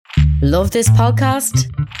Love this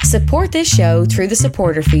podcast? Support this show through the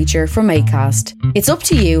supporter feature from Acast. It's up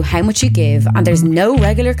to you how much you give and there's no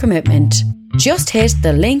regular commitment. Just hit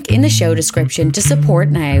the link in the show description to support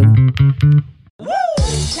now.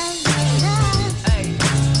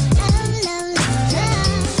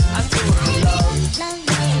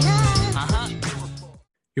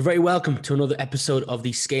 You're very welcome to another episode of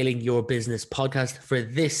the Scaling Your Business podcast. For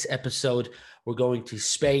this episode, we're going to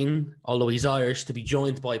Spain, although he's Irish, to be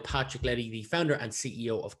joined by Patrick Leddy, the founder and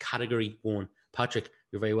CEO of Category One. Patrick,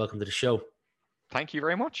 you're very welcome to the show. Thank you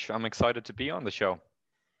very much. I'm excited to be on the show.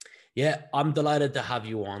 Yeah, I'm delighted to have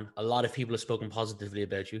you on. A lot of people have spoken positively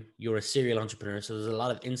about you. You're a serial entrepreneur, so there's a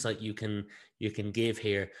lot of insight you can give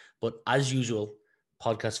here. But as usual,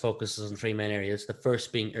 podcast focuses on three main areas. The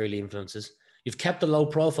first being early influences. You've kept a low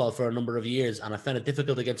profile for a number of years, and I found it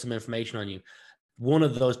difficult to get some information on you. One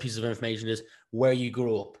of those pieces of information is where you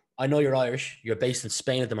grew up. I know you're Irish. You're based in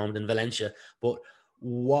Spain at the moment, in Valencia. But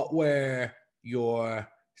what were your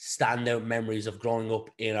standout memories of growing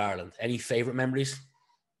up in Ireland? Any favorite memories?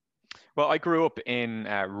 Well, I grew up in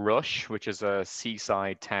Rush, which is a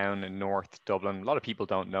seaside town in North Dublin. A lot of people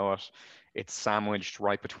don't know it. It's sandwiched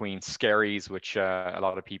right between Skerries, which a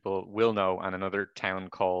lot of people will know, and another town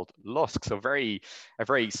called Lusk. So a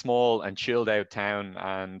very small and chilled out town.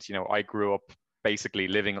 And, you know, I grew up basically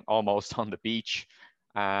living almost on the beach,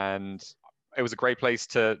 and it was a great place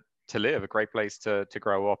to live, a great place to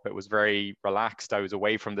grow up. It was very relaxed. I was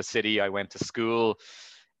away from the city. I went to school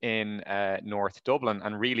in North Dublin,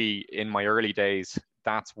 and really in my early days,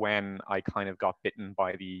 that's when I kind of got bitten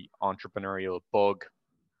by the entrepreneurial bug.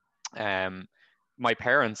 My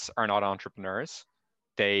parents are not entrepreneurs.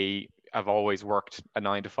 They have always worked a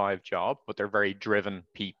 9-to-5 job, but they're very driven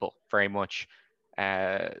people, very much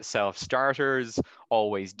self-starters,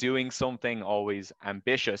 always doing something, always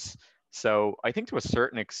ambitious. So I think to a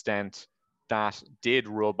certain extent that did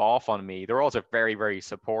rub off on me. They're also very, very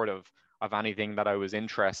supportive of anything that I was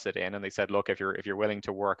interested in. And they said, look, if you're willing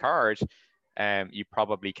to work hard, you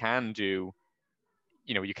probably can do,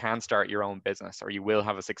 you know, you can start your own business, or you will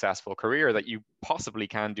have a successful career, that you possibly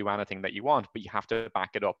can do anything that you want, but you have to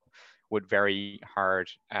back it up with very hard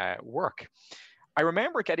work. I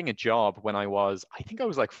remember getting a job when I was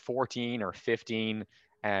like 14 or 15,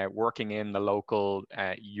 working in the local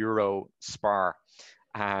Euro Spar.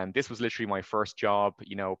 And this was literally my first job,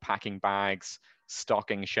 you know, packing bags,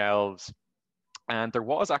 stocking shelves. And there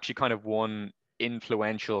was actually kind of one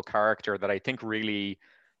influential character that I think really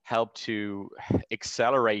helped to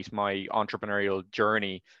accelerate my entrepreneurial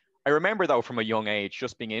journey. I remember though, from a young age,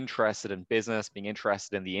 just being interested in business, being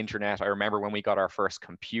interested in the internet. I remember when we got our first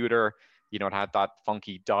computer, you know, it had that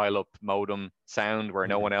funky dial-up modem sound where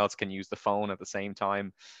no one else can use the phone at the same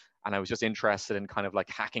time. And I was just interested in kind of like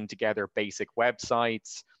hacking together basic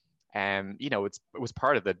websites. You know, it was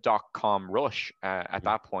part of the dot-com rush at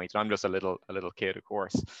that point. And I'm just a little kid, of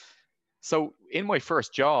course. So in my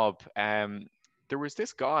first job, there was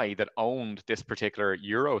this guy that owned this particular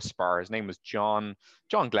Eurospar. His name was John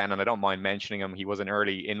Glennon. I don't mind mentioning him. He was an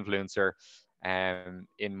early influencer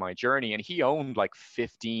in my journey, and he owned like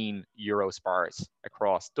 15 Eurospars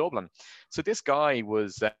across Dublin. So this guy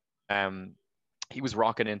was he was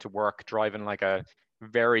rocking into work driving like a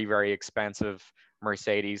very, very expensive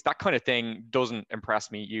Mercedes. That kind of thing doesn't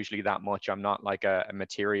impress me usually that much. I'm not like a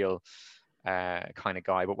material kind of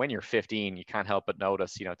guy, but when you're 15, you can't help but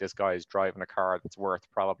notice, you know, this guy is driving a car that's worth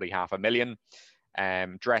probably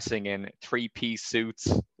 $500,000, dressing in 3-piece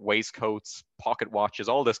suits, waistcoats, pocket watches,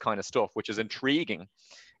 all this kind of stuff, which is intriguing.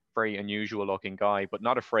 Very unusual looking guy, but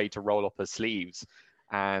not afraid to roll up his sleeves.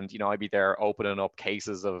 And, you know, I'd be there opening up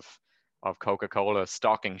cases of Coca-Cola,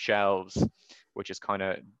 stocking shelves, which is kind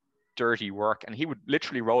of dirty work. And he would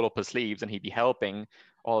literally roll up his sleeves, and he'd be helping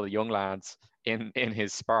all the young lads in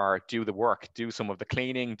his spar do the work, do some of the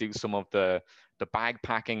cleaning, do some of the bag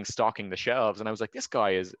packing, stocking the shelves. And I was like, this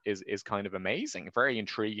guy is kind of amazing, very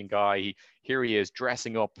intriguing guy. Here he is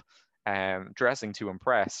dressing up, dressing to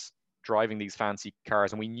impress, driving these fancy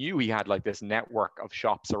cars. And we knew he had like this network of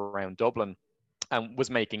shops around Dublin and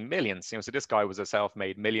was making millions. You know, so this guy was a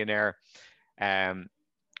self-made millionaire.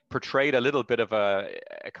 Portrayed a little bit of a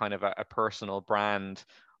kind of a personal brand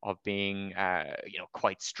of being, you know,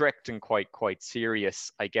 quite strict and quite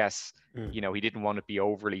serious, I guess. You know, he didn't want to be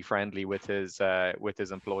overly friendly with his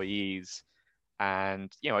employees.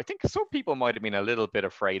 And, you know, I think some people might have been a little bit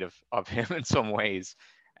afraid of him in some ways,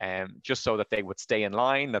 just so that they would stay in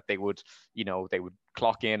line, that they would, you know, they would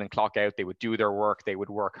clock in and clock out, they would do their work, they would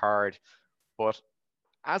work hard. But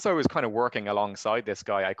as I was kind of working alongside this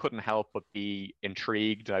guy, I couldn't help but be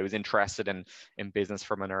intrigued. I was interested in business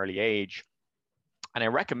from an early age. And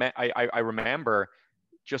I remember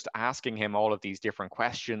just asking him all of these different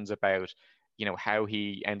questions about, how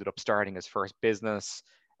he ended up starting his first business,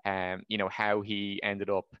 how he ended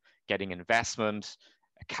up getting investment,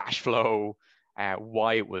 cash flow,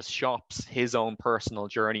 why it was shops, his own personal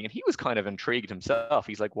journey. And he was kind of intrigued himself.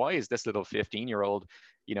 He's like, why is this little 15-year-old,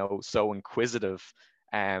 so inquisitive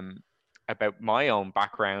about my own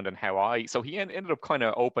background and so he ended up kind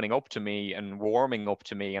of opening up to me and warming up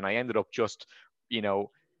to me. And I ended up just,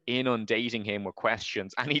 inundating him with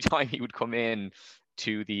questions anytime he would come in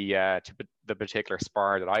to the particular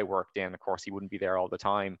spar that I worked in. Of course, he wouldn't be there all the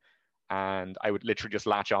time. And I would literally just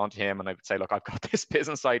latch on to him and I would say, look, I've got this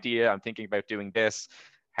business idea. I'm thinking about doing this.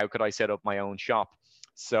 How could I set up my own shop?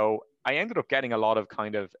 So I ended up getting a lot of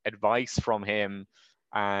kind of advice from him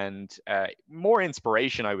and more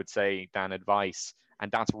inspiration, I would say, than advice.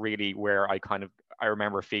 And that's really where I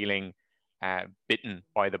remember feeling bitten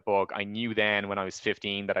by the bug. I knew then when I was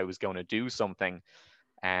 15 that I was going to do something.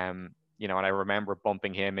 And I remember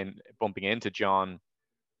bumping into John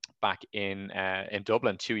back in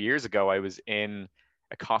Dublin 2 years ago. I was in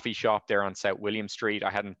a coffee shop there on South William Street. I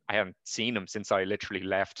hadn't seen him since I literally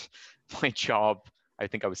left my job. I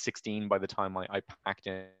think I was 16 by the time I packed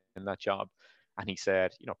in that job. And he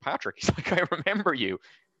said, Patrick, he's like, I remember you.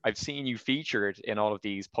 I've seen you featured in all of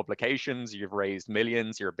these publications. You've raised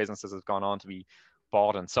millions. Your businesses have gone on to be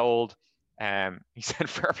bought and sold. He said,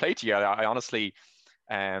 fair play to you. I honestly,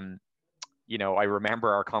 I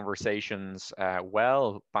remember our conversations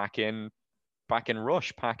well back in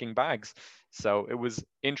Rush, packing bags. So it was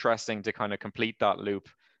interesting to kind of complete that loop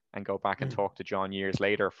and go back and talk to John years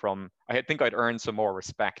later. I think I'd earned some more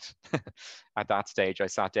respect at that stage. I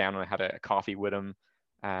sat down and I had a coffee with him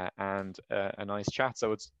and a nice chat.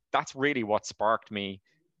 So that's really what sparked me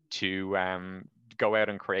to go out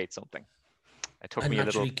and create something. It took me a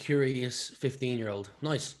little. Curious 15-year-old.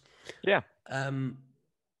 Nice. Yeah. A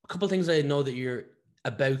couple of things I know that you're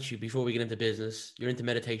about you before we get into business. You're into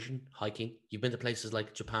meditation, hiking. You've been to places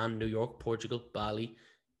like Japan, New York, Portugal, Bali,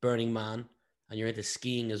 Burning Man, and you're into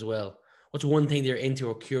skiing as well. What's one thing that you're into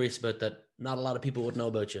or curious about that not a lot of people would know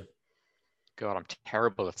about you? God, I'm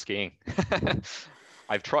terrible at skiing.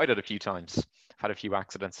 I've tried it a few times, had a few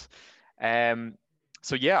accidents.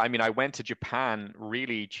 So yeah, I mean, I went to Japan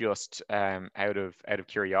really just out of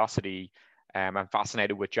curiosity. I'm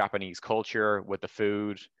fascinated with Japanese culture, with the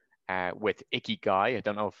food, with Ikigai. I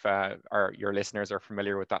don't know if your listeners are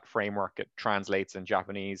familiar with that framework. It translates in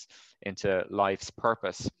Japanese into life's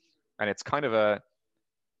purpose. And it's kind of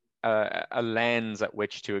a lens at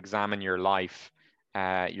which to examine your life,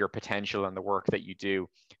 your potential and the work that you do.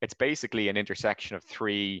 It's basically an intersection of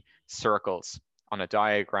three circles on a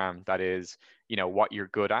diagram that is, what you're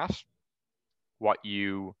good at, what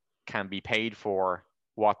you can be paid for,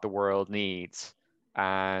 what the world needs,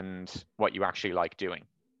 and what you actually like doing.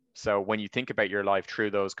 So when you think about your life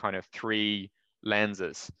through those kind of three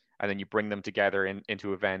lenses, and then you bring them together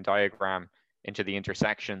into a Venn diagram, into the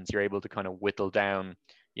intersections, you're able to kind of whittle down,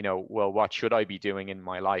 well, what should I be doing in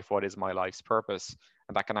my life? What is my life's purpose?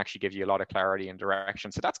 And that can actually give you a lot of clarity and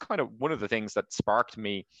direction. So that's kind of one of the things that sparked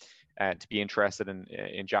me to be interested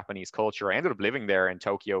in Japanese culture. I ended up living there in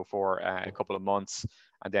Tokyo for a couple of months,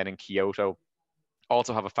 and then in Kyoto.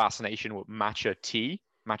 Also have a fascination with matcha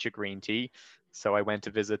green tea. So I went to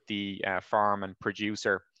visit the farm and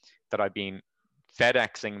producer that I've been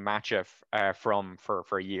FedExing matcha from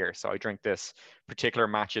for a year. So I drink this particular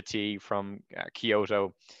matcha tea from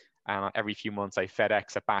Kyoto, and every few months I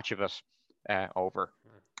FedEx a batch of it over.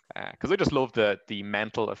 Because I just love the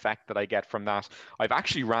mental effect that I get from that. I've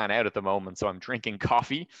actually ran out at the moment, so I'm drinking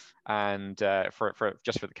coffee and for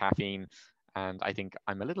the caffeine. And I think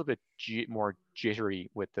I'm a little bit more jittery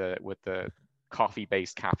with the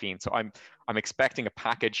coffee-based caffeine. So I'm expecting a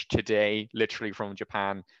package today, literally from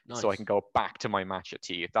Japan, nice. So I can go back to my matcha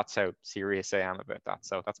tea. That's how serious I am about that.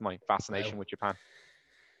 So that's my fascination with Japan.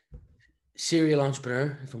 Serial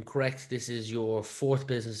entrepreneur, if I'm correct, this is your fourth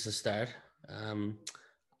business to start.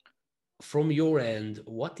 From your end,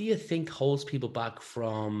 what do you think holds people back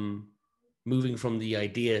from moving from the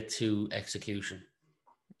idea to execution?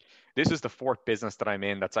 This is the fourth business that I'm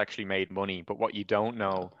in that's actually made money. But what you don't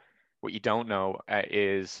know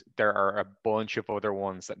is there are a bunch of other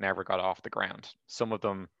ones that never got off the ground. Some of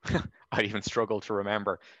them I even struggle to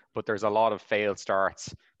remember, but there's a lot of failed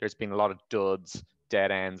starts. There's been a lot of duds, dead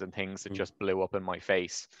ends, and things that just blew up in my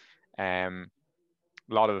face. A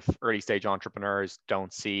lot of early stage entrepreneurs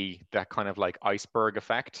don't see that kind of like iceberg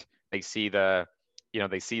effect. They see the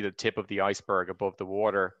tip of the iceberg above the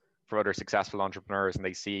water for other successful entrepreneurs, and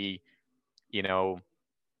they see,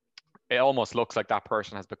 it almost looks like that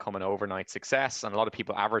person has become an overnight success, and a lot of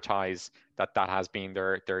people advertise that that has been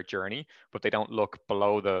their journey, but they don't look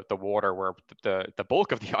below the water where the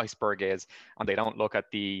bulk of the iceberg is, and they don't look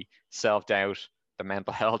at the self-doubt, the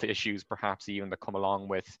mental health issues perhaps even that come along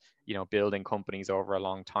with, you know, building companies over a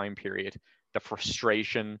long time period, the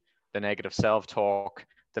frustration, the negative self-talk,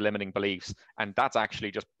 the limiting beliefs, and that's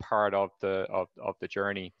actually just part of the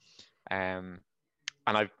journey. And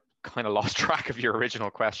I've kind of lost track of your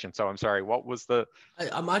original question, so I'm sorry. What was the?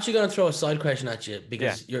 I'm actually going to throw a side question at you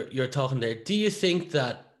because you're talking there. Do you think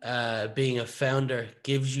that being a founder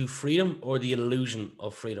gives you freedom or the illusion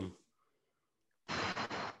of freedom?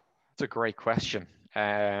 It's a great question.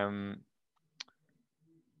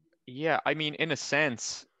 Yeah, I mean, in a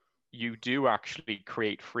sense, you do actually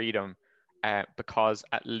create freedom because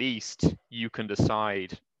at least you can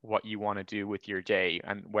decide what you want to do with your day,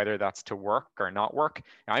 and whether that's to work or not work.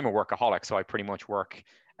 I'm a workaholic, so I pretty much work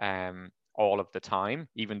all of the time.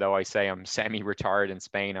 Even though I say I'm semi-retired in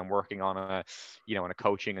Spain, I'm working on in a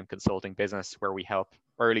coaching and consulting business where we help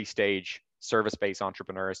early stage service-based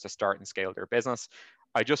entrepreneurs to start and scale their business.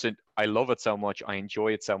 I love it so much. I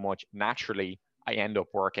enjoy it so much. Naturally, I end up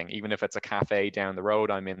working, even if it's a cafe down the road.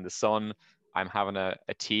 I'm in the sun, I'm having a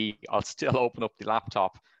tea, I'll still open up the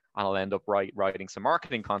laptop and I'll end up writing some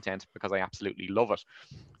marketing content because I absolutely love it.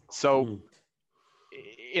 So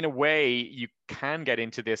in a way, you can get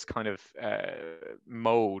into this kind of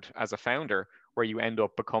mode as a founder where you end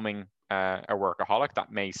up becoming a workaholic.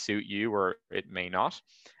 That may suit you or it may not.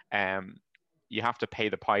 You have to pay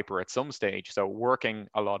the piper at some stage. So working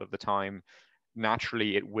a lot of the time,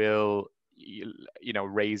 naturally, it will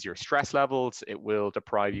raise your stress levels. It will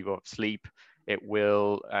deprive you of sleep. It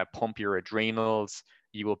will pump your adrenals.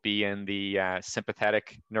 You will be in the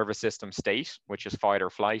sympathetic nervous system state, which is fight or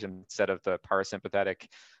flight, instead of the parasympathetic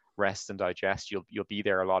rest and digest. You'll be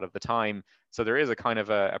there a lot of the time. So there is a kind of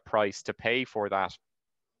a price to pay for that.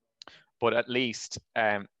 But at least,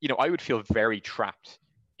 I would feel very trapped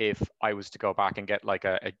if I was to go back and get like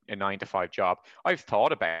a 9-to-5 job. I've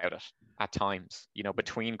thought about it at times,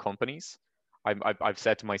 between companies. I've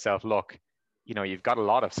said to myself, look, you've got a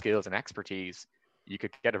lot of skills and expertise. You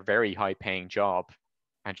could get a very high paying job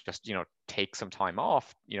and just, take some time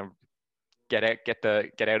off, get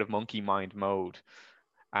out of monkey mind mode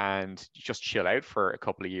and just chill out for a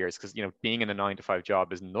couple of years. Because, being in a 9-to-5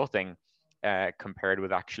 job is nothing compared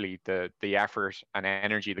with actually the effort and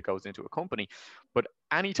energy that goes into a company. But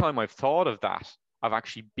anytime I've thought of that, of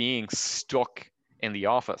actually being stuck in the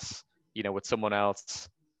office, with someone else,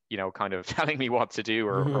 kind of telling me what to do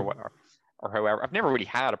or however, I've never really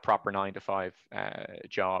had a proper 9-to-5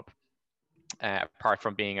 job, apart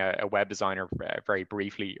from being a web designer very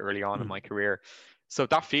briefly early on in my career. So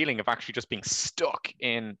that feeling of actually just being stuck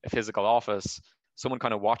in a physical office, someone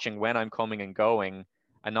kind of watching when I'm coming and going,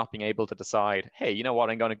 and not being able to decide, hey, you know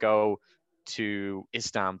what, I'm going to go to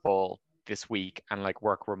Istanbul this week and like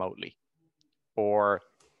work remotely. Or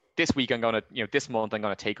this week I'm going to, this month I'm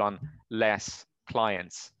going to take on less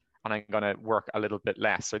clients and I'm going to work a little bit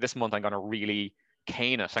less. Or this month I'm going to really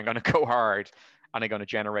cane it. I'm going to go hard and I'm going to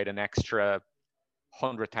generate an extra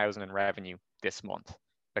 100,000 in revenue this month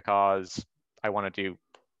because I want to do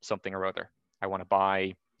something or other. I want to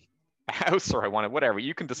buy a house, or I want to, whatever.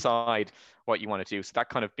 You can decide what you want to do. So that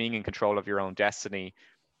kind of being in control of your own destiny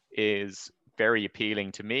is very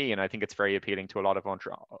appealing to me. And I think it's very appealing to a lot of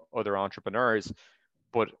other entrepreneurs,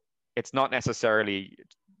 but it's not necessarily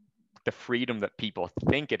the freedom that people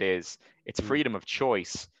think it is. It's freedom of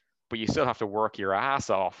choice, but you still have to work your ass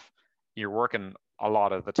off. You're working a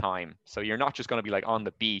lot of the time. So you're not just going to be like on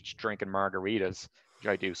the beach drinking margaritas, which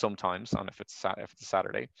I do sometimes on if it's a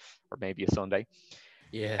Saturday or maybe a Sunday.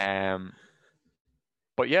 Yeah.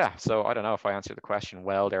 But yeah, so I don't know if I answered the question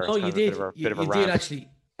well there. No, you did. Bit of a rant. Did actually.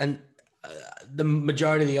 And the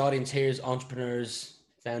majority of the audience here is entrepreneurs,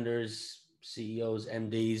 founders, CEOs,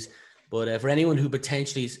 MDs. But for anyone who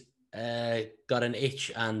potentially got an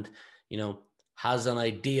itch and, has an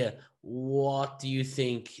idea, what do you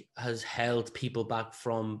think has held people back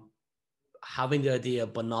from having the idea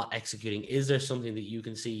but not executing? Is there something that you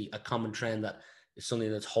can see, a common trend that is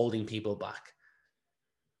something that's holding people back?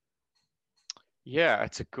 Yeah,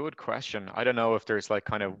 it's a good question. I don't know if there's like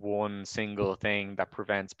kind of one single thing that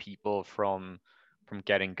prevents people from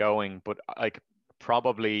getting going, but like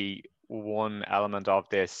probably one element of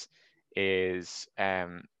this is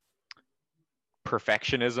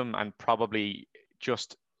perfectionism, and probably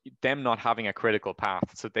just them not having a critical path.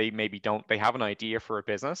 So they maybe they have an idea for a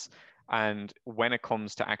business, and when it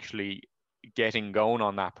comes to actually getting going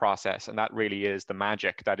on that process. And that really is the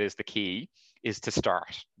magic. That is the key, is to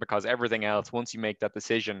start, because everything else, once you make that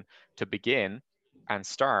decision to begin and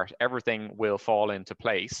start, everything will fall into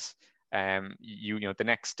place. You know, the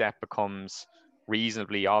next step becomes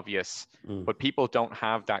reasonably obvious, but people don't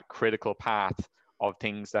have that critical path of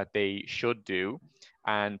things that they should do,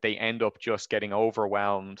 and they end up just getting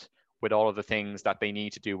overwhelmed with all of the things that they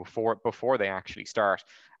need to do before they actually start.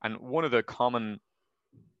 And one of the common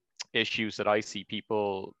issues that I see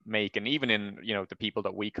people make, and even in, you know, the people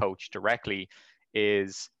that we coach directly,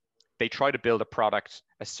 is they try to build a product,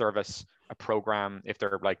 a service, a program. If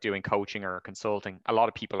they're like doing coaching or consulting, a lot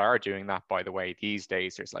of people are doing that, by the way. These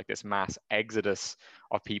days there's like this mass exodus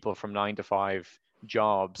of people from 9-to-5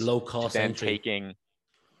 jobs, low cost to then entry. taking,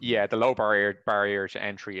 yeah, the low barrier to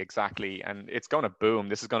entry, exactly. And it's going to boom.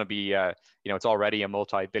 This is going to be, you know, it's already a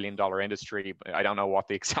multi-billion-dollar industry. I don't know what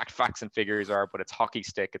the exact facts and figures are, but it's hockey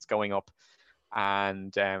stick. It's going up,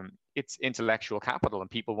 and it's intellectual capital, and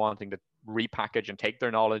people wanting to repackage and take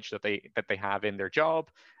their knowledge that they have in their job,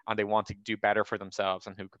 and they want to do better for themselves.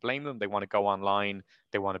 And who could blame them? They want to go online.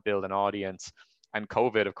 They want to build an audience. And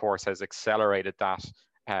COVID, of course, has accelerated that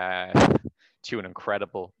to an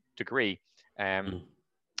incredible degree.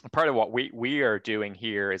 Part of what we are doing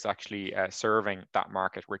here is actually serving that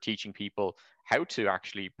market. We're teaching people how to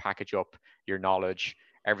actually package up your knowledge,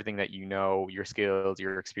 everything that you know, your skills,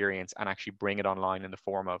 your experience, and actually bring it online in the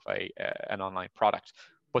form of an online product.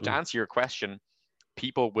 But to answer your question,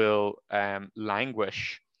 people will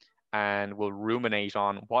languish and will ruminate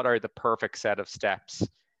on, what are the perfect set of steps?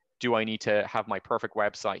 Do I need to have my perfect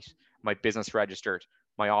website, my business registered,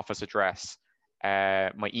 my office address,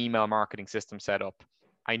 my email marketing system set up?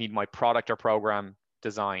 I need my product or program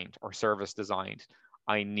designed or service designed.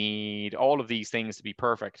 I need all of these things to be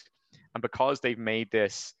perfect. And because they've made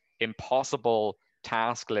this impossible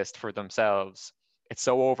task list for themselves, it's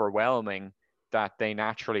so overwhelming that they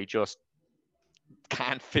naturally just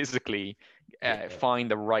can't physically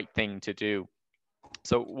find the right thing to do.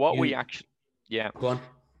 So what we actually, Go on.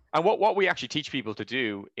 And what we actually teach people to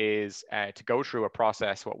do is to go through a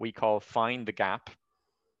process, what we call find the gap,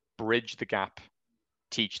 bridge the gap,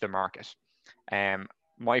 teach the market.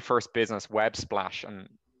 My first business, Websplash, and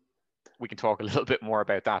we can talk a little bit more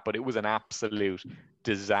about that, but it was an absolute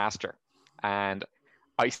disaster. And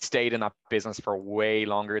I stayed in that business for way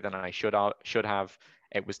longer than I should have.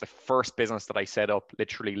 It was the first business that I set up,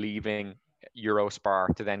 literally leaving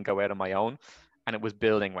Eurospar to then go out on my own. And it was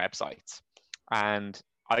building websites. And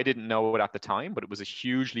I didn't know it at the time, but it was a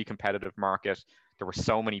hugely competitive market. There were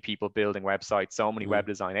so many people building websites, so many web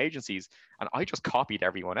design agencies, and I just copied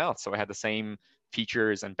everyone else. So I had the same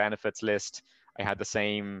features and benefits list. I had the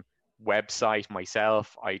same website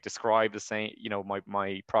myself. I described the same, you know,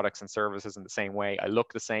 my products and services in the same way. I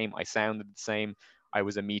looked the same. I sounded the same. I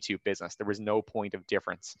was a Me Too business. There was no point of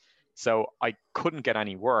difference. So I couldn't get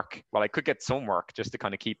any work. Well, I could get some work just to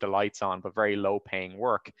kind of keep the lights on, but very low paying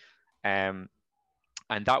work. And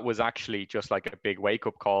that was actually just like a big wake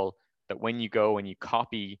up call, that when you go and you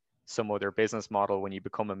copy some other business model, when you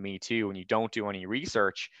become a Me Too and you don't do any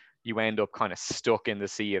research, you end up kind of stuck in the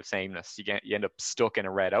sea of sameness. You end up stuck in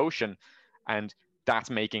a red ocean, and that's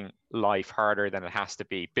making life harder than it has to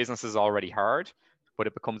be. Business is already hard, but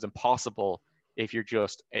it becomes impossible if you're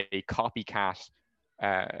just a copycat,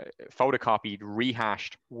 photocopied,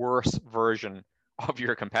 rehashed, worse version of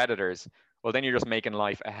your competitors. Well, then you're just making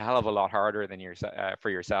life a hell of a lot harder than for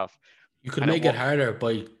yourself. You could make it harder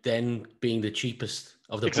by then being the cheapest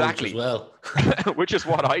of the bunch as well. Which is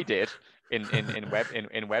what I did in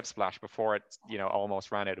Websplash before it, you know,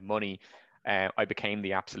 almost ran out of money. I became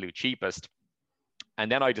the absolute cheapest.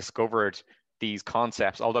 And then I discovered these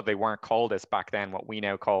concepts, although they weren't called this back then, what we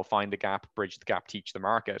now call find the gap, bridge the gap, teach the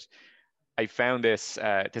market. I found this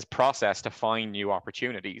process to find new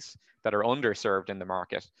opportunities that are underserved in the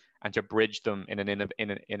market and to bridge them in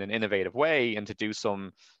an innovative way, and to do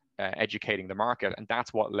some educating the market. And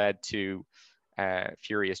that's what led to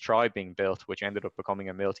Furious Tribe being built, which ended up becoming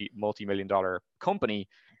a multi-million-dollar company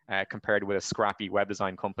compared with a scrappy web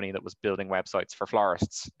design company that was building websites for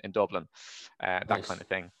florists in Dublin, that kind of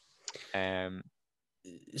thing.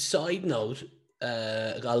 Side note,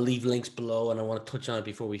 I'll leave links below, and I want to touch on it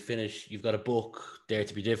before we finish. You've got a book, Dare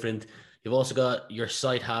to Be Different. You've also got, your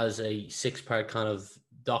site has a 6-part kind of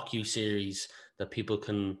docu-series that people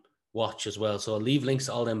can watch as well. So I'll leave links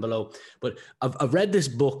to all them below. But I've read this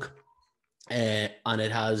book, and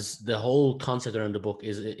it has the whole concept around the book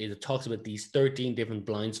is it talks about these 13 different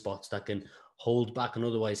blind spots that can hold back an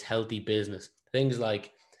otherwise healthy business. Things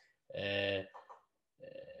like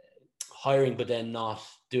hiring but then not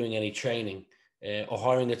doing any training, or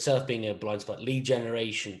hiring itself being a blind spot, lead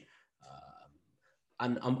generation.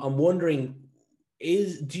 And I'm wondering,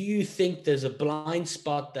 do you think there's a blind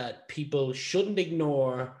spot that people shouldn't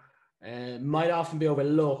ignore, might often be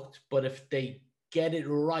overlooked, but if they get it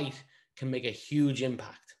right, can make a huge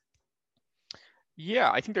impact?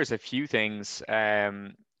 Yeah, I think there's a few things.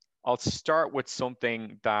 I'll start with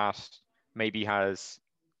something that maybe has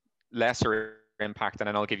lesser impact, and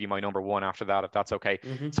then I'll give you my number one after that, if that's okay.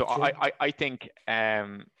 So Sure. I think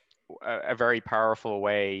a very powerful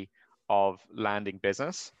way of landing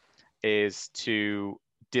business is to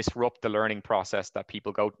disrupt the learning process that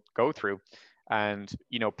people go through. And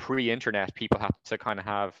pre-internet, people had to kind of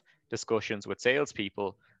have discussions with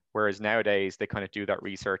salespeople, whereas nowadays they kind of do that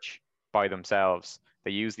research by themselves.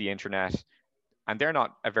 They use the internet, and they're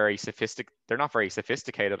not very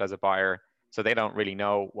sophisticated as a buyer, so they don't really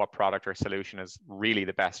know what product or solution is really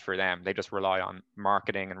the best for them. They just rely on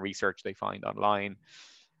marketing and research they find online.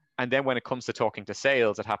 And then when it comes to talking to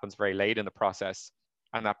sales, it happens very late in the process,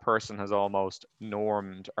 and that person has almost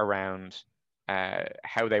normed around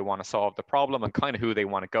how they want to solve the problem and kind of who they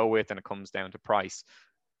want to go with, and it comes down to price.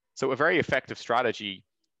 So a very effective strategy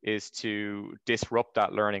is to disrupt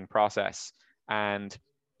that learning process. And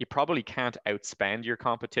you probably can't outspend your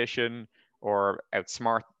competition or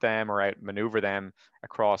outsmart them or outmaneuver them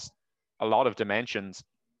across a lot of dimensions.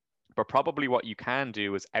 But probably what you can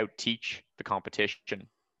do is outteach the competition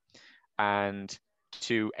and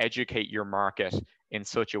to educate your market in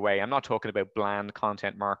such a way. I'm not talking about bland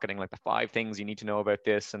content marketing, like the 5 things you need to know about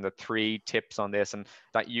this and the 3 tips on this and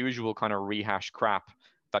that usual kind of rehash crap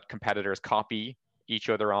that competitors copy each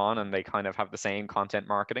other on, and they kind of have the same content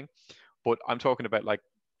marketing. But I'm talking about like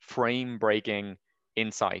frame breaking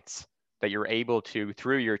insights that you're able to,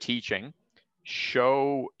 through your teaching,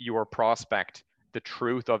 show your prospect the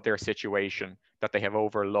truth of their situation that they have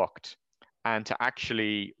overlooked, and to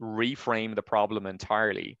actually reframe the problem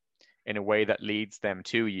entirely in a way that leads them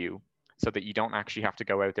to you, so that you don't actually have to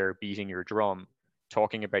go out there beating your drum,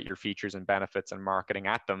 talking about your features and benefits and marketing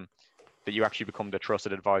at them, that you actually become the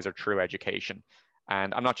trusted advisor through education.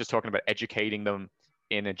 And I'm not just talking about educating them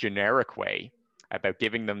in a generic way, about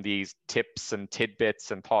giving them these tips and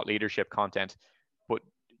tidbits and thought leadership content, but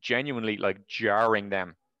genuinely like jarring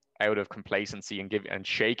them out of complacency and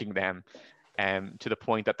shaking them to the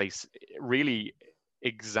point that they really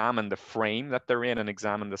examine the frame that they're in and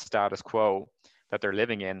examine the status quo that they're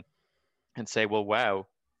living in and say, well, wow,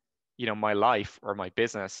 my life or my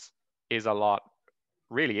business is a lot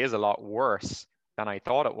worse than I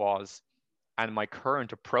thought it was. And my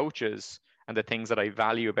current approaches and the things that I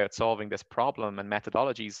value about solving this problem and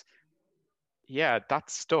methodologies, yeah, that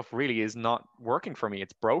stuff really is not working for me.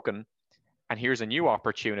 It's broken. And here's a new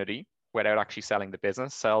opportunity without actually selling the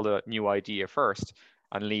business. Sell the new idea first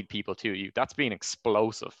and lead people to you. That's been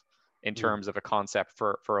explosive in terms of a concept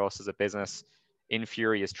for us as a business. In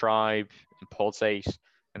Furious Tribe, in Pulsate,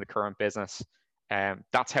 in the current business.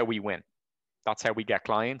 That's how we win. That's how we get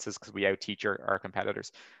clients, is because we outteach our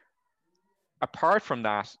competitors. Apart from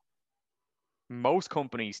that, most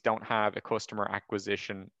companies don't have a customer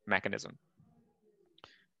acquisition mechanism.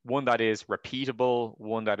 One that is repeatable,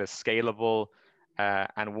 one that is scalable,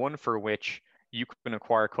 and one for which you can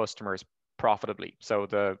acquire customers profitably. So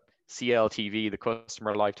the CLTV, the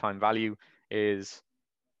customer lifetime value, is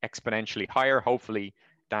exponentially higher, hopefully,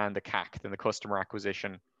 than the CAC, than the customer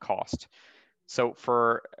acquisition cost. So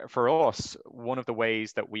for us, one of the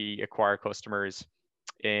ways that we acquire customers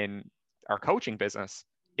in our coaching business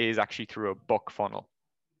is actually through a book funnel.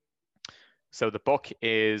 So the book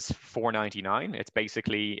is $4.99. It's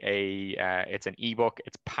basically it's an ebook.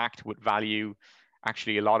 It's packed with value.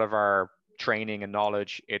 Actually, a lot of our training and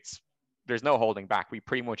knowledge, there's no holding back. We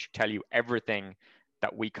pretty much tell you everything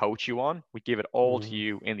that we coach you on. We give it all to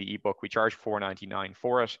you in the ebook. We charge $4.99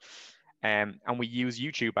 for it. And we use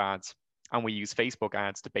YouTube ads and we use Facebook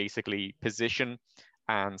ads to basically position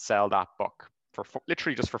and sell that book for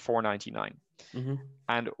literally just for $4.99.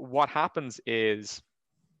 And what happens is,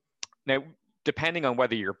 now, depending on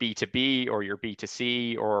whether you're B2B or you're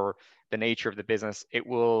B2C or the nature of the business, it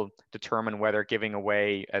will determine whether giving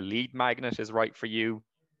away a lead magnet is right for you.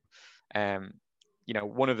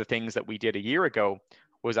 One of the things that we did a year ago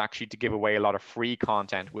was actually to give away a lot of free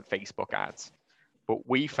content with Facebook ads. But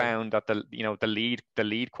we found that the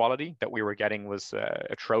lead quality that we were getting was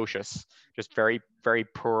atrocious, just very, very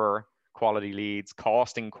poor quality leads,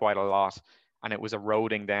 costing quite a lot, and it was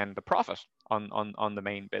eroding then the profit on the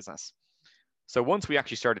main business. So once we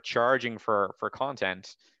actually started charging for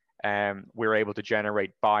content, we were able to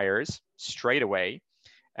generate buyers straight away.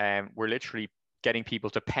 We're literally getting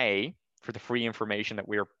people to pay for the free information that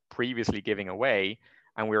we were previously giving away,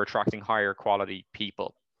 and we were attracting higher quality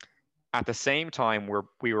people. At the same time,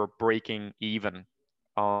 we were breaking even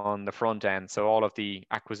on the front end. So all of the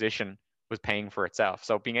acquisition was paying for itself.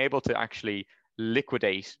 So being able to actually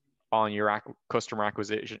liquidate on your customer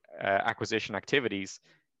acquisition activities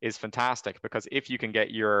is fantastic, because if you can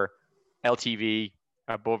get your LTV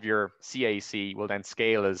above your CAC, well then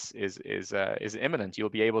scale is imminent. You'll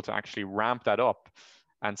be able to actually ramp that up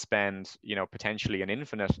and spend, you know, potentially an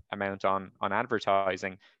infinite amount on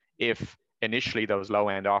advertising if initially those low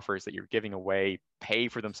end offers that you're giving away pay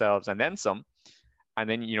for themselves and then some. And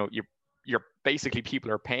then, you know, you're basically,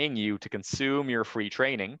 people are paying you to consume your free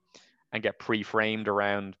training and get pre-framed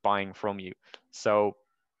around buying from you. So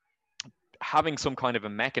having some kind of a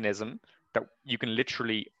mechanism that you can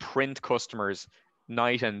literally print customers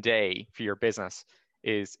night and day for your business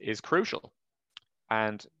is crucial.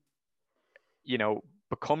 And, you know,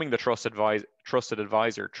 becoming the trusted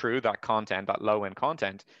advisor through that content, that low end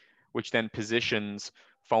content, which then positions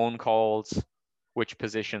phone calls, which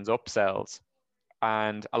positions upsells.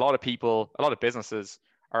 And a lot of businesses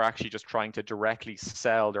are actually just trying to directly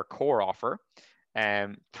sell their core offer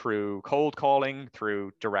through cold calling,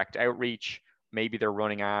 through direct outreach. Maybe they're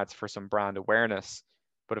running ads for some brand awareness.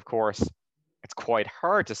 But of course, it's quite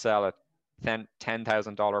hard to sell a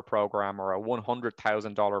 $10,000 program or a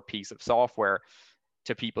 $100,000 piece of software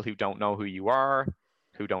to people who don't know who you are,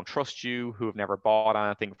 who don't trust you, who have never bought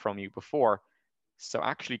anything from you before. So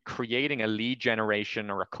actually creating a lead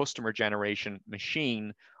generation or a customer generation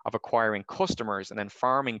machine of acquiring customers and then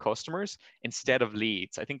farming customers instead of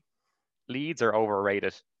leads. I think leads are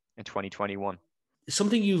overrated in 2021.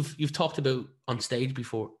 Something you've talked about on stage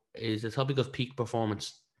before is the topic of peak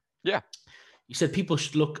performance. Yeah. You said people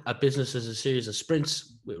should look at business as a series of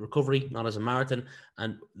sprints with recovery, not as a marathon.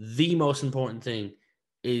 And the most important thing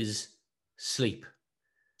is sleep.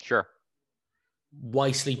 Sure.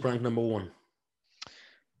 Why sleep ranked number one?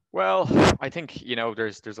 Well, I think, you know,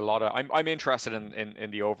 there's a lot of, I'm interested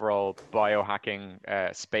in the overall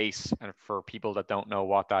biohacking space. And for people that don't know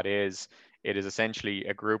what that is, it is essentially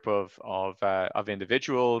a group of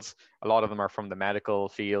individuals. A lot of them are from the medical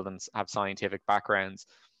field and have scientific backgrounds.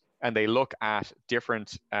 And they look at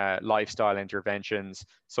different lifestyle interventions.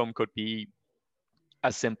 Some could be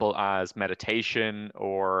as simple as meditation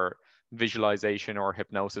or visualization or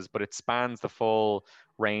hypnosis, but it spans the full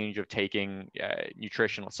range of taking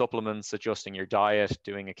nutritional supplements, adjusting your diet,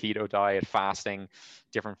 doing a keto diet, fasting,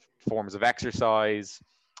 different forms of exercise,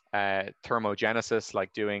 thermogenesis,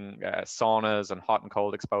 like doing saunas and hot and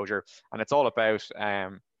cold exposure. And it's all about,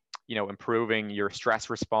 you know, improving your stress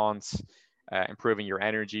response, improving your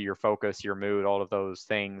energy, your focus, your mood, all of those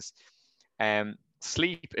things.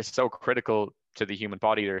 Sleep is so critical to the human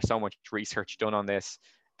body. There's so much research done on this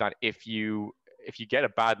that if you get a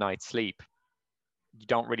bad night's sleep, you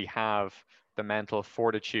don't really have the mental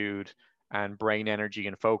fortitude and brain energy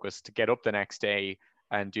and focus to get up the next day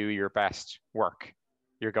and do your best work.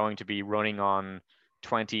 You're going to be running on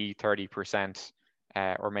 20, 30%,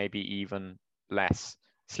 or maybe even less.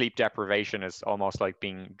 Sleep deprivation is almost like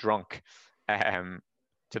being drunk,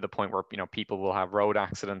 to the point where, you know, people will have road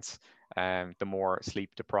accidents the more sleep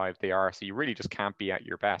deprived they are. So you really just can't be at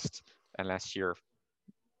your best unless you're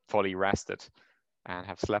fully rested and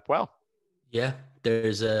have slept well. Yeah,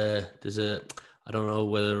 there's a I don't know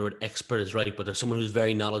whether the word expert is right, but there's someone who's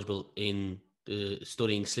very knowledgeable in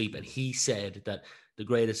studying sleep, and he said that the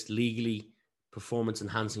greatest legally performance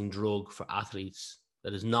enhancing drug for athletes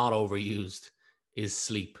that is not overused is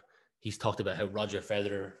sleep. He's talked about how Roger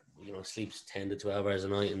Federer, you know, sleeps 10 to 12 hours a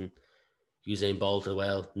night, and Usain Bolt as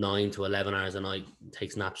well, 9 to 11 hours a night,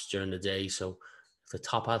 takes naps during the day. So if the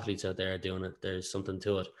top athletes out there are doing it, there's something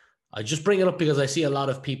to it. I just bring it up because I see a lot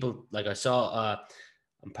of people, like I saw,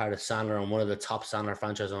 I'm part of Sandler, and one of the top Sandler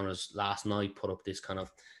franchise owners last night put up this kind of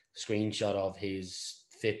screenshot of his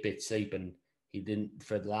Fitbit sleep, and he didn't,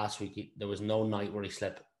 for the last week, there was no night where he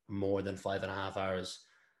slept more than 5.5 hours.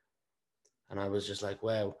 And I was just like,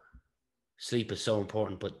 wow, sleep is so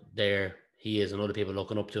important, but there he is, and other people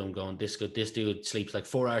looking up to him going, this dude sleeps like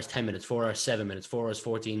 4 hours, 10 minutes, 4 hours, 7 minutes, 4 hours,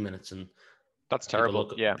 14 minutes. And that's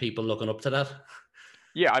terrible. People looking up to that.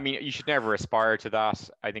 Yeah, I mean, you should never aspire to that.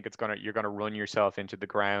 I think you're gonna run yourself into the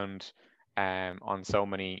ground on so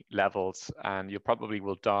many levels, and you probably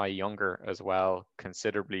will die younger as well,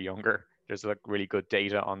 considerably younger. There's like really good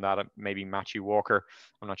data on that. Maybe Matthew Walker,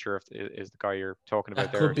 I'm not sure if is the guy you're talking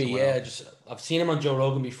about. That there. Could be, yeah. Just I've seen him on Joe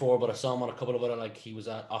Rogan before, but I saw him on a couple of other, like he was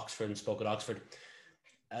at Oxford and spoke at Oxford.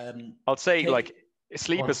 I'll say like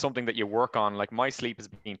sleep is something that you work on. Like my sleep has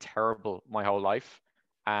been terrible my whole life,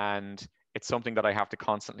 and it's something that I have to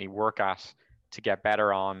constantly work at to get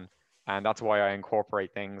better on. And that's why I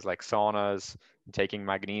incorporate things like saunas, and taking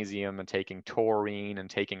magnesium, and taking taurine, and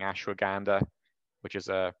taking ashwagandha, which is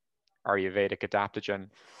a Ayurvedic adaptogen.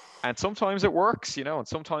 And sometimes it works, and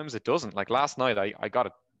sometimes it doesn't. Like last night, I got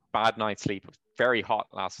a bad night's sleep. It was very hot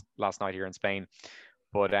last night here in Spain.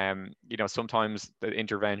 But sometimes the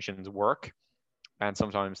interventions work and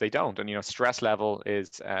sometimes they don't. And stress level is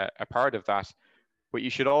a part of that. But you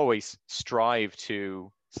should always strive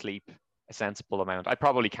to sleep a sensible amount. I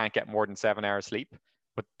probably can't get more than 7 hours sleep,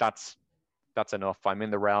 but that's enough. I'm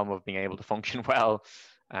in the realm of being able to function well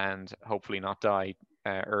and hopefully not die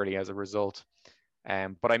early as a result.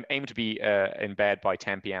 But I'm aimed to be in bed by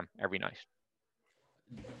 10 p.m. every night.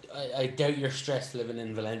 I doubt you're stressed living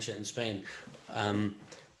in Valencia in Spain.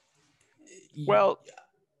 Well,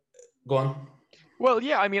 go on. Well,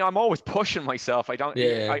 yeah, I mean, I'm always pushing myself. I don't.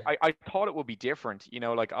 Yeah. I thought it would be different.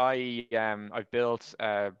 Like I've built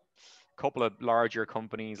a couple of larger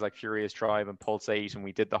companies like Furious Tribe and Pulse8, and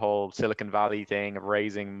we did the whole Silicon Valley thing of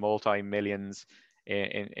raising multi-millions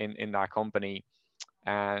in that company.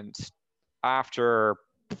 And after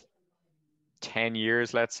 10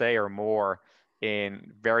 years, let's say, or more,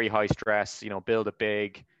 in very high stress, build a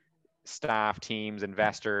big staff, teams,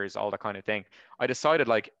 investors, all that kind of thing, I decided,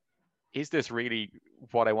 like, is this really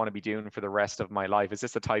what I want to be doing for the rest of my life? Is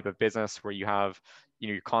this the type of business where you have,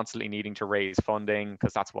 you're constantly needing to raise funding,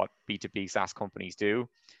 because that's what B2B SaaS companies do.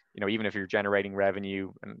 Even if you're generating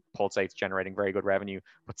revenue, and Pulse8's generating very good revenue,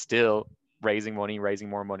 but still raising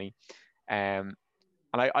more money. And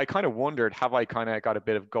I kind of wondered, have I kind of got a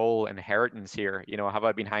bit of goal inheritance here? Have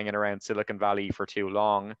I been hanging around Silicon Valley for too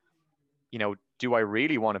long? Do I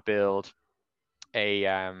really want to build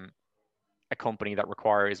a company that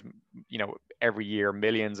requires, every year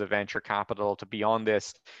millions of venture capital to be on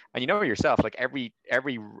this? And yourself, like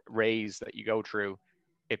every raise that you go through,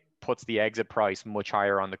 it puts the exit price much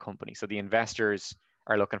higher on the company. So the investors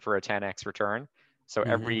are looking for a 10x return. So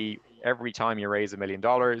every time you raise $1 million,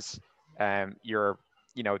 you're,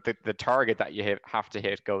 the target that you have to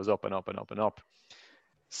hit goes up and up and up and up.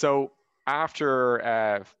 So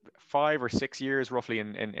after 5 or 6 years roughly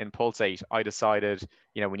in Pulse8, I decided,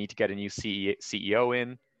 we need to get a new CEO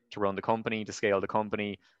in to run the company, to scale the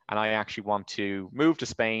company. And I actually want to move to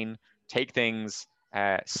Spain, take things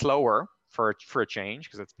slower for a change,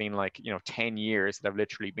 because it's been like, 10 years that I've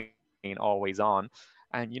literally been always on.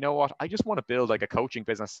 And you know what? I just want to build like a coaching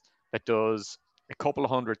business that does a couple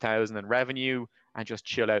of 100,000 in revenue and just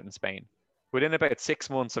chill out in Spain. Within about 6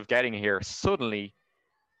 months of getting here, suddenly,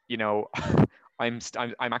 I'm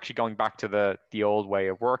actually going back to the old way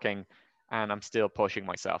of working, and I'm still pushing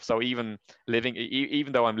myself. So even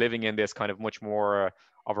though I'm living in this kind of much more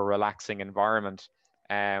of a relaxing environment,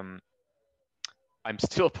 I'm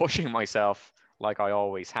still pushing myself like I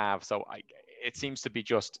always have. So it seems to be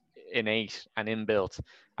just innate and inbuilt,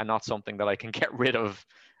 and not something that I can get rid of.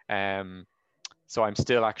 So I'm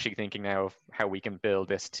still actually thinking now of how we can build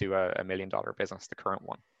this to a $1 million business, the current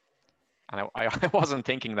one. And I wasn't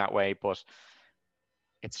thinking that way, but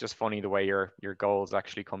it's just funny the way your goals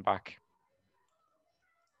actually come back.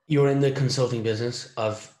 You're in the consulting business.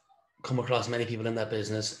 I've come across many people in that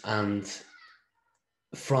business, and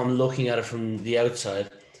from looking at it from the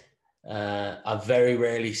outside, I've very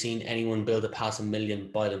rarely seen anyone build a past $1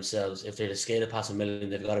 million by themselves. If they're to scale it past $1 million,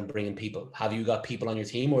 they've got to bring in people. Have you got people on your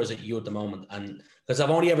team, or is it you at the moment? And because I've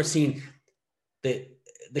only ever seen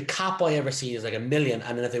the cap I ever see is like $1 million,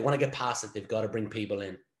 and then if they want to get past it, they've got to bring people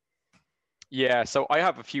in. Yeah, so I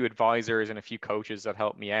have a few advisors and a few coaches that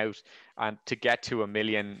help me out, and to get to $1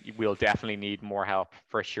 million, we'll definitely need more help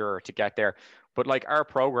for sure to get there. But like our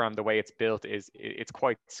program, the way it's built is it's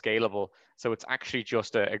quite scalable. So it's actually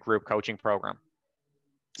just a group coaching program.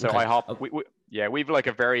 So okay. We've like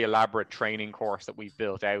a very elaborate training course that we've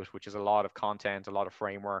built out, which is a lot of content, a lot of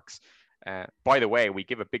frameworks. By the way, we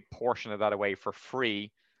give a big portion of that away for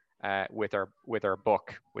free with our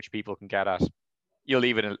book, which people can get at. You'll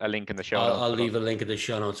leave it a link in the show notes. I'll leave a link in the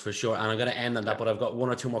show notes for sure. And I'm going to end on that, but I've got 1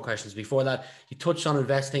 or 2 more questions. Before that, you touched on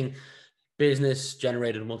investing. Business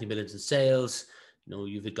generated multi-millions in sales.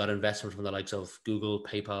 You've got investment from the likes of Google,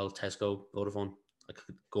 PayPal, Tesco, Vodafone. I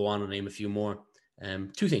could go on and name a few more. 2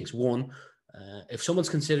 things. 1, if someone's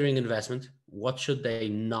considering investment, what should they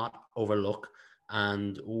not overlook?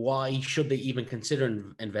 And why should they even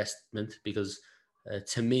consider investment? Because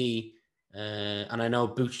to me, and I know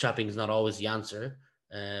bootstrapping is not always the answer,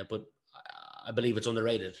 but I believe it's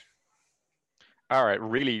underrated. All right.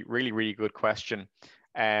 Really, really, really good question.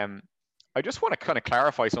 I just want to kind of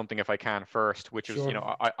clarify something if I can first, which is,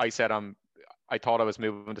 sure. I said I thought I was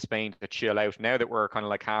moving to Spain to chill out. Now that we're kind of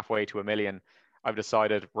like halfway to 1 million, I've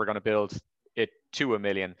decided we're going to build it to 1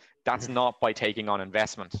 million. That's not by taking on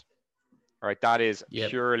investment. All right, that is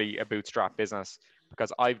purely a bootstrap business,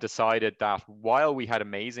 because I've decided that while we had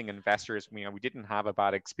amazing investors, we didn't have a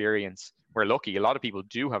bad experience. We're lucky. A lot of people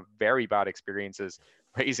do have very bad experiences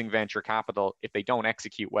raising venture capital. If they don't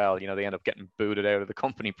execute well, they end up getting booted out of the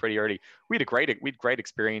company pretty early. We had great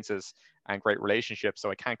experiences and great relationships, so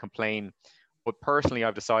I can't complain. But personally,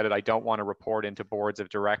 I've decided I don't want to report into boards of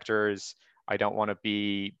directors. I don't want to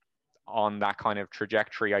be on that kind of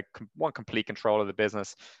trajectory. I want complete control of the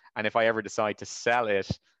business. And if I ever decide to sell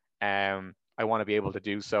it, I want to be able to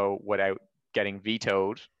do so without getting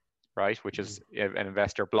vetoed, right? Which is an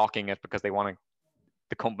investor blocking it because they want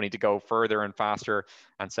the company to go further and faster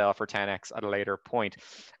and sell for 10x at a later point.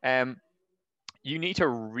 You need to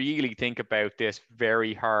really think about this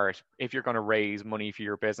very hard if you're going to raise money for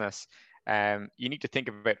your business. You need to think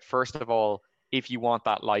about, first of all, if you want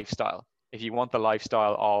that lifestyle. If you want the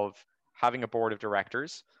lifestyle of having a board of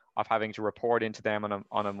directors, of having to report into them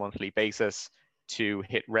on a monthly basis to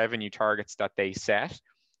hit revenue targets that they set,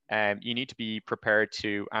 you need to be prepared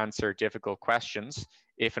to answer difficult questions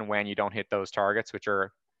if and when you don't hit those targets, which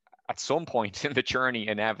are at some point in the journey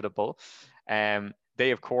inevitable.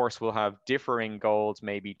 They, of course, will have differing goals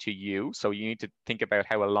maybe to you. So you need to think about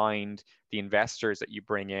how aligned the investors that you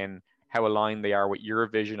bring in, how aligned they are with your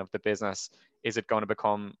vision of the business. Is it going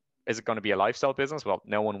to be a lifestyle business? Well,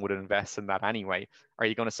 no one would invest in that anyway. Are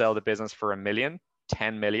you going to sell the business for 1 million,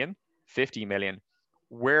 10 million, 50 million?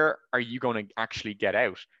 Where are you going to actually get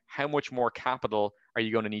out? How much more capital are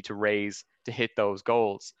you going to need to raise to hit those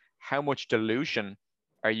goals? How much dilution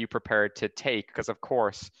are you prepared to take? Because of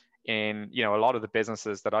course, in a lot of the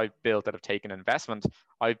businesses that I've built that have taken investment,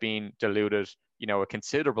 I've been diluted, a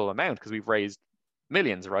considerable amount because we've raised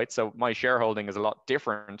millions, right? So my shareholding is a lot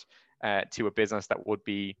different to a business that would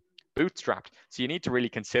be bootstrapped. So you need to really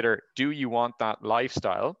consider, do you want that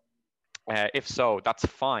lifestyle? If so, that's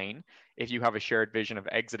fine. If you have a shared vision of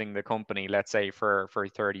exiting the company, let's say for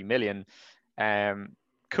 30 million,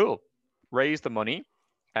 cool. Raise the money,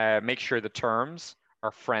 make sure the terms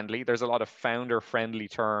are friendly. There's a lot of founder-friendly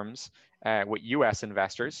terms with US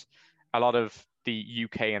investors. A lot of the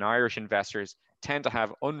UK and Irish investors tend to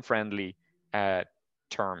have unfriendly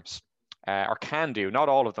terms, or can do, not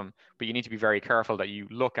all of them, but you need to be very careful that you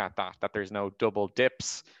look at that there's no double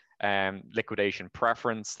dips, liquidation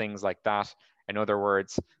preference, things like that. In other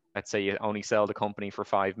words, let's say you only sell the company for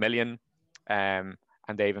 5 million, and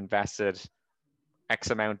they've invested X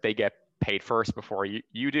amount, they get paid first before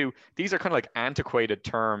you do. These are kind of like antiquated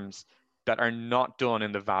terms that are not done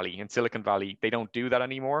in the Valley. In Silicon Valley, they don't do that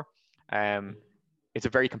anymore. It's a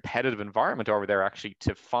very competitive environment over there actually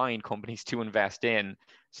to find companies to invest in.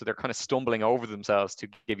 So they're kind of stumbling over themselves to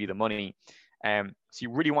give you the money. So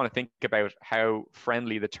you really want to think about how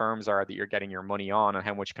friendly the terms are that you're getting your money on and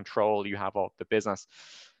how much control you have of the business.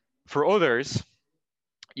 For others,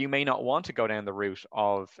 you may not want to go down the route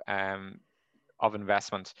of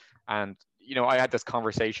investment. And, I had this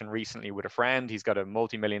conversation recently with a friend. He's got a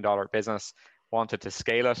multi-million-dollar business, wanted to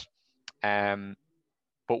scale it.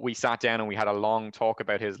 But we sat down and we had a long talk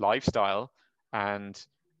about his lifestyle, and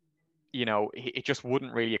it just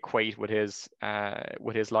wouldn't really equate with his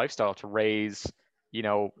lifestyle to raise.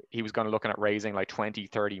 He was going to looking at raising like 20,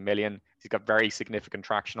 30 million. He's got very significant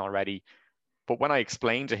traction already. But when I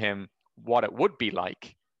explained to him what it would be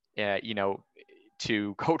like,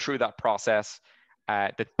 to go through that process,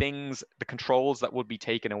 the controls that would be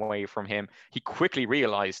taken away from him, he quickly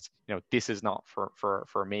realized, this is not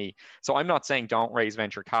for me. So I'm not saying don't raise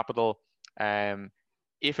venture capital.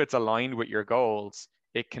 If it's aligned with your goals,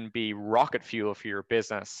 it can be rocket fuel for your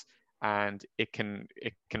business, and it can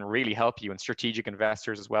really help you. And strategic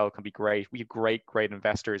investors as well can be great. We have great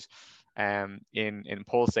investors in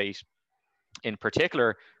Pulsate in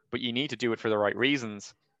particular, but you need to do it for the right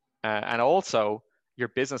reasons. And also, your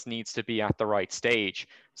business needs to be at the right stage.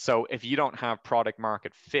 So if you don't have product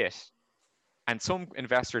market fit, and some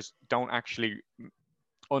investors don't actually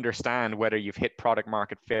understand whether you've hit product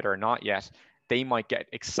market fit or not yet, they might get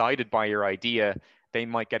excited by your idea. They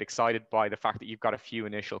might get excited by the fact that you've got a few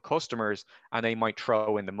initial customers, and they might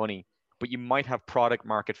throw in the money, but you might have product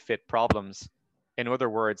market fit problems. In other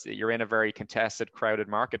words, you're in a very contested, crowded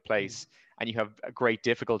marketplace, and you have a great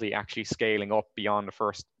difficulty actually scaling up beyond the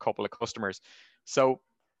first couple of customers. So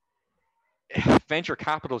venture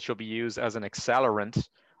capital should be used as an accelerant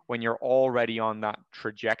when you're already on that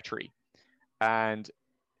trajectory. And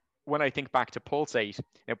when I think back to Pulsate,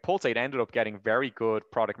 Pulsate ended up getting very good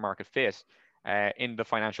product market fit. in the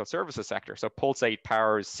financial services sector. So Pulse8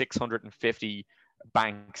 powers 650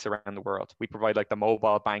 banks around the world. We provide like the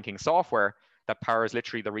mobile banking software that powers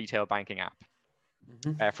literally the retail banking app.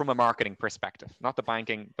 From a marketing perspective, not the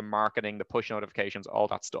banking, the marketing, the push notifications, all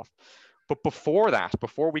that stuff. But before that,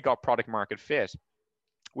 before we got product market fit,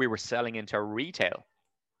 we were selling into retail,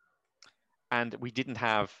 and we didn't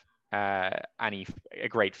have a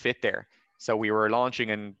great fit there. So we were launching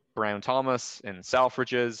in Brown Thomas, in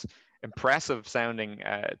Selfridges, impressive sounding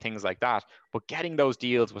things like that. But getting those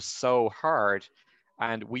deals was so hard,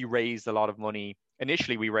 and we raised a lot of money.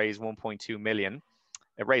 Initially, we raised 1.2 million.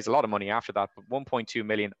 It raised a lot of money after that, but 1.2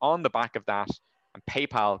 million on the back of that, and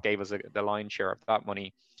PayPal gave us the lion's share of that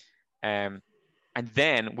money. And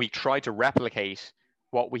then we tried to replicate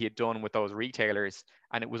what we had done with those retailers,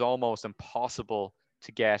 and it was almost impossible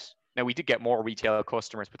to get. Now, we did get more retail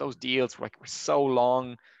customers, but those deals were so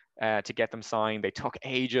long to get them signed. They took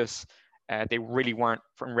ages. They really weren't,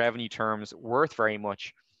 from revenue terms, worth very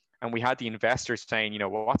much. And we had the investors saying,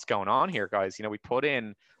 well, what's going on here, guys? We put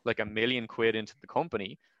in like $1 million into the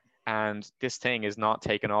company, and this thing is not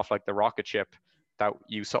taking off like the rocket ship that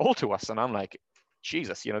you sold to us. And I'm like,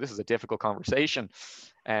 Jesus, this is a difficult conversation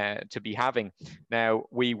to be having. Now,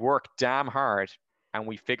 we worked damn hard, and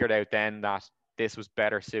we figured out then that this was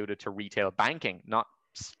better suited to retail banking, not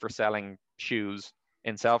for selling shoes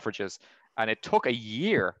in Selfridges. And it took a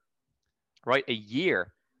year, right? A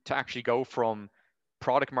year to actually go from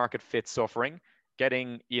product market fit suffering,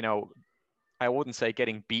 getting, I wouldn't say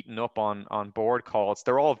getting beaten up on board calls.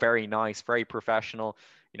 They're all very nice, very professional.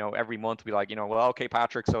 Every month we like, well, okay,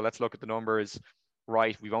 Patrick, so let's look at the numbers.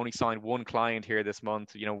 Right, we've only signed one client here this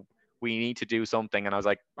month. We need to do something. And I was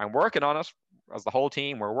like, I'm working on it. As the whole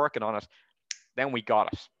team, we're working on it. Then we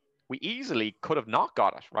got it. We easily could have not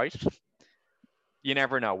got it, right? You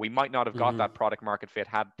never know. We might not have got that product market fit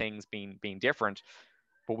had things been different.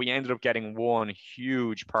 But we ended up getting one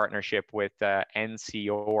huge partnership with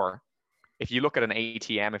NCR. If you look at an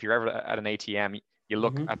ATM, if you're ever at an ATM, you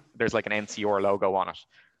look at, there's like an NCR logo on it,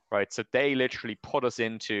 right? So they literally put us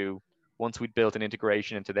into, once we'd built an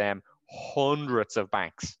integration into them, hundreds of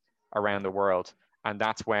banks around the world. And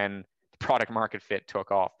that's when the product market fit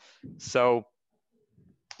took off. So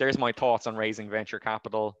there's my thoughts on raising venture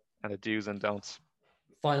capital and the do's and don'ts.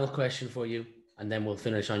 Final question for you, and then we'll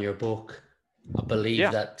finish on your book. I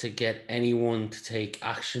believe that to get anyone to take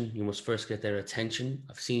action, you must first get their attention.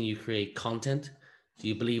 I've seen you create content. Do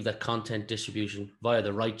you believe that content distribution via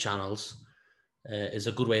the right channels is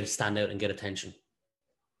a good way to stand out and get attention?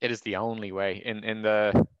 It is the only way in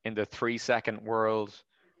the 3-second world,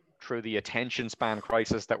 through the attention span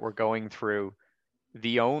crisis that we're going through.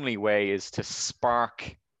 The only way is to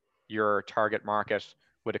spark your target market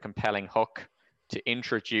with a compelling hook, to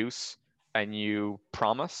introduce a new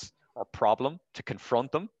promise or problem, to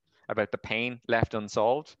confront them about the pain left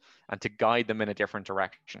unsolved, and to guide them in a different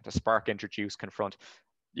direction, to spark, introduce, confront.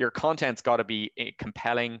 Your content's got to be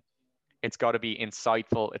compelling. It's got to be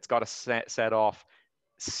insightful. It's got to set off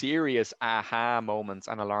serious aha moments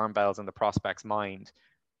and alarm bells in the prospect's mind.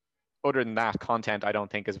 Other than that, content I don't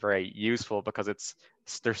think is very useful, because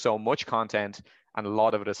there's so much content and a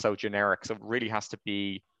lot of it is so generic. So it really has to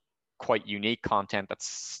be quite unique content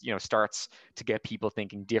that's, starts to get people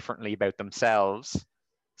thinking differently about themselves,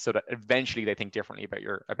 so that eventually they think differently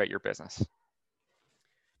about your business.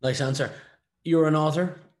 Nice answer. You're an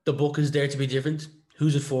author. The book is Dare to Be Different.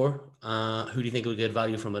 Who's it for? Who do you think will get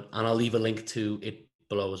value from it? And I'll leave a link to it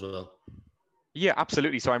below as well. Yeah,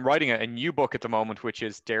 absolutely. So I'm writing a new book at the moment, which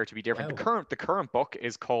is Dare to Be Different. Wow. The current book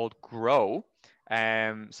is called Grow.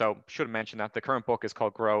 So should have mentioned that. The current book is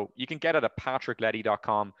called Grow. You can get it at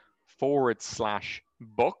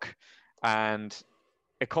patrickleddy.com/book. And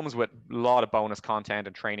it comes with a lot of bonus content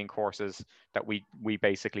and training courses that we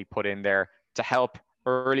basically put in there to help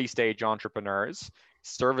early stage entrepreneurs,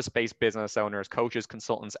 service-based business owners, coaches,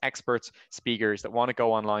 consultants, experts, speakers that want to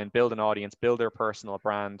go online, build an audience, build their personal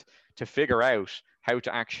brand, to figure out how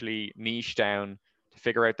to actually niche down, to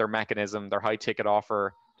figure out their mechanism, their high ticket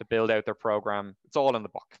offer, to build out their program. It's all in the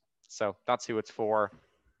book. So that's who it's for.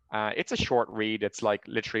 It's a short read. It's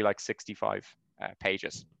literally 65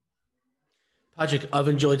 pages. Patrick, I've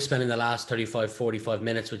enjoyed spending the last 35, 45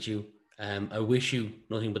 minutes with you. I wish you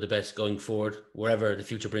nothing but the best going forward, wherever the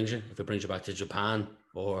future brings you. If it brings you back to Japan,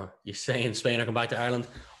 or you stay in Spain or come back to Ireland,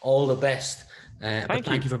 all the best.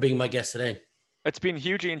 Thank you for being my guest today. It's been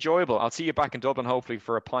hugely enjoyable. I'll see you back in Dublin, hopefully,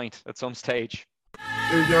 for a pint at some stage.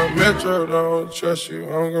 If young Metro don't trust you,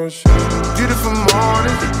 I'm gonna shoot you. Beautiful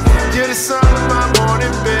morning, you're the sun of my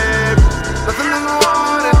morning, babe. Nothing